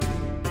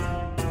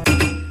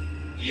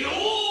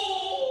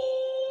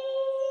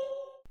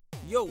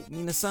Yo,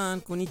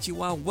 minasan,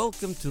 konnichiwa.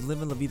 Welcome to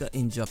Living La Vida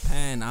in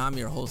Japan. I'm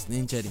your host,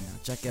 Ninja. Now,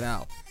 check it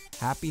out.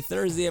 Happy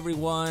Thursday,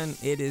 everyone.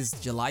 It is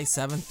July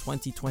 7th,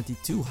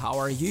 2022. How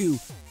are you?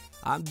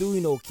 I'm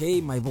doing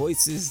okay. My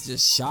voice is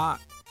just shot.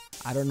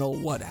 I don't know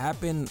what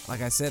happened.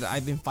 Like I said,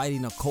 I've been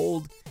fighting a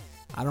cold.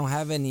 I don't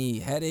have any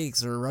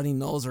headaches or runny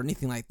nose or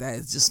anything like that.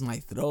 It's just my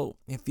throat.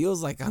 It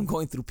feels like I'm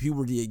going through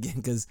puberty again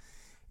because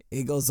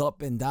it goes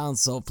up and down.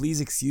 So please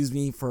excuse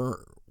me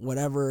for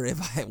whatever if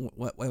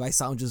I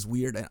sound just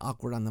weird and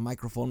awkward on the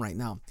microphone right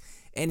now.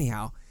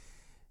 Anyhow,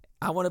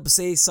 I want to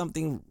say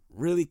something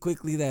really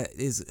quickly that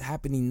is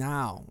happening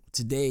now,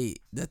 today,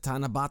 the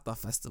Tanabata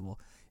Festival.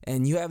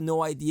 And you have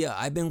no idea.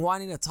 I've been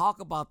wanting to talk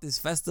about this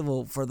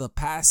festival for the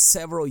past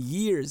several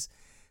years,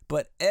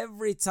 but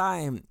every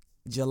time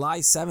July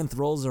 7th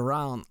rolls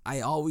around, I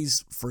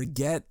always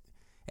forget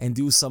and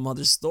do some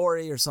other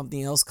story or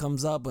something else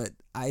comes up, but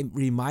I'm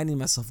reminding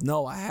myself,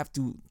 no, I have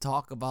to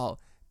talk about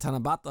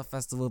Tanabata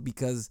Festival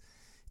because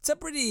it's a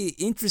pretty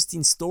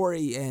interesting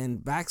story and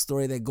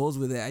backstory that goes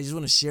with it. I just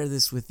want to share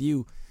this with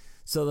you.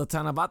 So the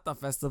Tanabata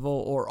Festival,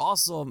 or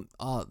also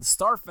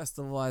Star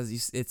Festival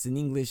as it's in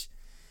English,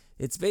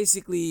 it's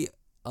basically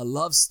a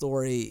love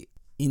story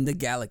in the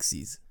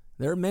galaxies.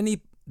 There are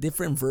many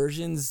different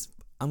versions.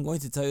 I'm going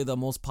to tell you the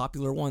most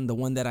popular one, the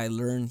one that I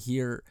learned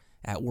here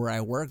at where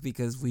I work,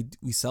 because we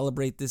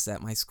celebrate this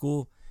at my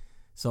school.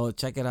 So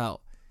check it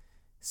out.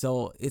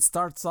 So it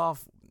starts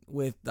off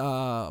with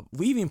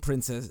Weaving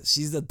Princess.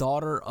 She's the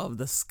daughter of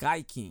the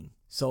Sky King.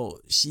 So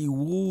she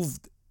wove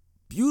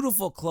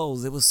beautiful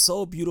clothes. It was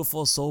so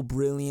beautiful, so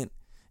brilliant.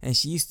 And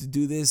she used to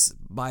do this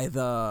by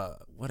the,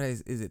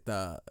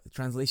 the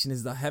translation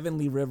is the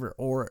Heavenly River,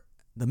 or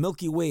the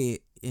Milky Way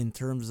in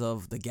terms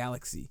of the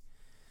galaxy.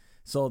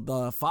 So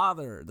the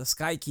father, the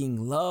Sky King,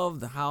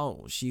 loved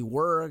how she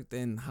worked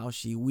and how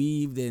she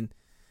weaved, and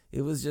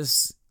it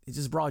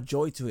just brought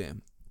joy to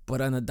him.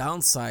 But on the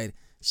downside,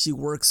 she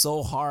worked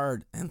so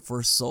hard and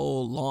for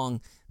so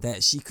long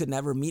that she could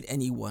never meet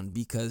anyone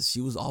because she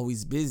was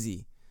always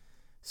busy.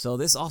 So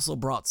this also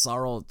brought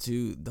sorrow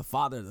to the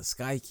father, the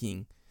Sky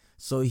King.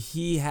 So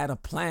he had a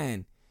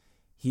plan.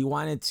 He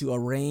wanted to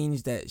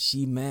arrange that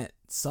she met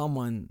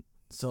someone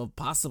so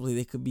possibly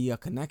they could be a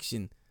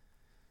connection.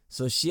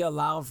 So she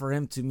allowed for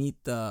him to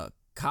meet the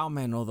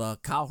cowman, or the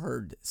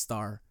cowherd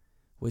star,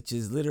 which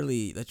is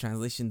literally the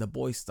translation, the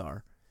boy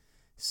star.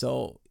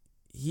 So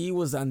he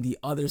was on the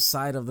other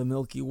side of the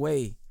Milky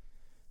Way.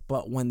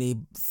 But when they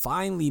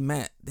finally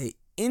met, they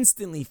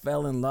instantly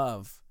fell in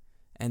love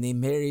and they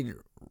married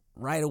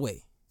right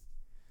away.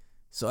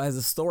 So as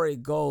the story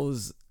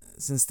goes,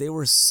 since they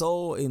were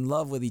so in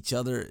love with each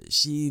other,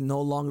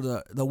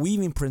 the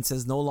Weaving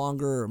Princess no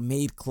longer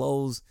made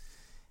clothes,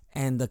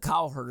 and the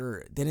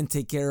cowherder didn't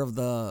take care of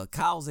the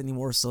cows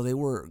anymore, so they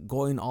were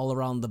going all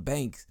around the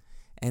banks.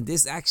 And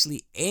this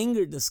actually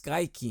angered the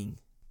Sky King.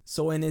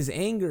 So in his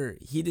anger,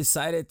 he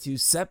decided to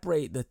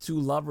separate the two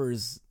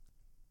lovers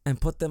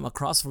and put them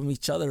across from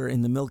each other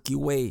in the Milky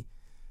Way.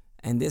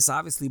 And this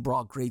obviously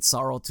brought great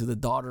sorrow to the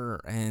daughter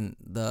and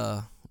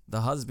the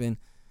husband,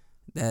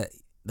 that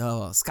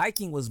the Sky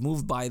King was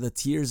moved by the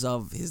tears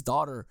of his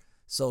daughter.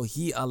 So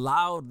he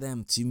allowed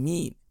them to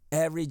meet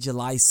every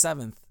July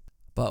 7th.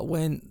 But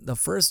when the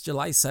first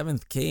July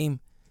 7th came,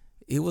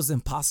 it was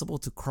impossible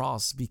to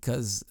cross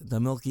because the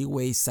Milky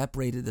Way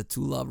separated the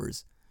two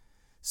lovers.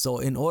 So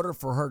in order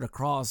for her to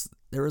cross,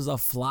 there was a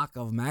flock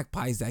of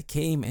magpies that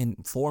came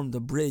and formed a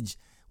bridge,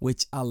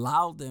 which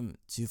allowed them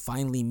to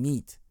finally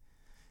meet.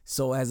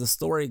 So as the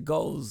story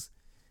goes,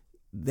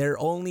 they're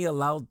only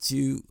allowed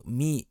to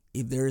meet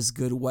if there is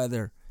good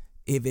weather.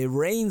 If it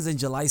rains on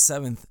July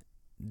 7th,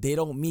 they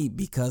don't meet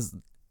because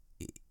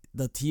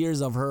the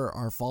tears of her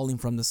are falling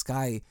from the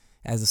sky.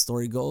 As the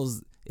story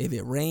goes, if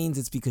it rains,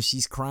 it's because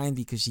she's crying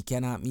because she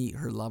cannot meet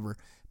her lover.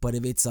 But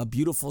if it's a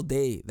beautiful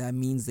day, that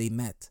means they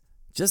met.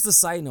 Just a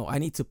side note, I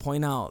need to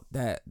point out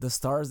that the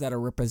stars that are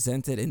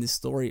represented in this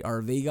story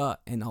are Vega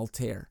and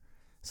Altair.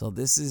 So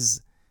this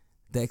is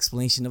the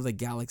explanation of the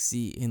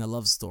galaxy in a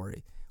love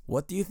story.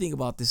 What do you think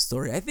about this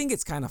story? I think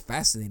it's kind of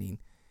fascinating.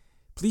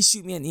 Please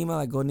shoot me an email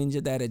at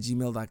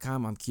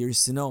goninjadad@gmail.com. I'm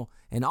curious to know.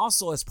 And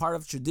also, as part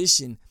of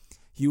tradition,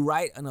 you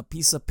write on a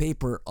piece of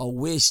paper a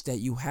wish that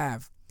you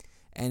have.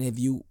 And if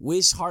you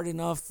wish hard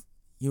enough,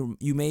 you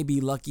may be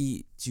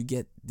lucky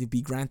to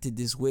be granted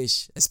this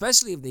wish,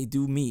 especially if they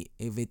do meet,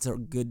 if it's a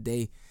good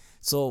day.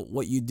 So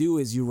what you do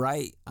is you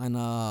write on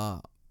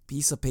a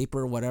piece of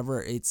paper, whatever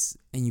and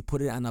you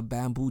put it on a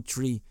bamboo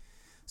tree.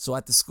 So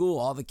at the school,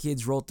 all the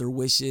kids wrote their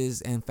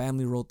wishes and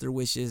family wrote their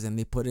wishes and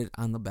they put it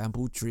on the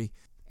bamboo tree.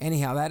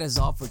 Anyhow, that is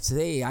all for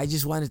today. I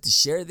just wanted to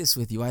share this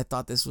with you. I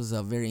thought this was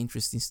a very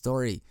interesting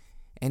story.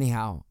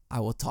 Anyhow, I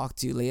will talk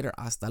to you later.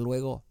 Hasta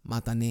luego.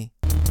 Matane.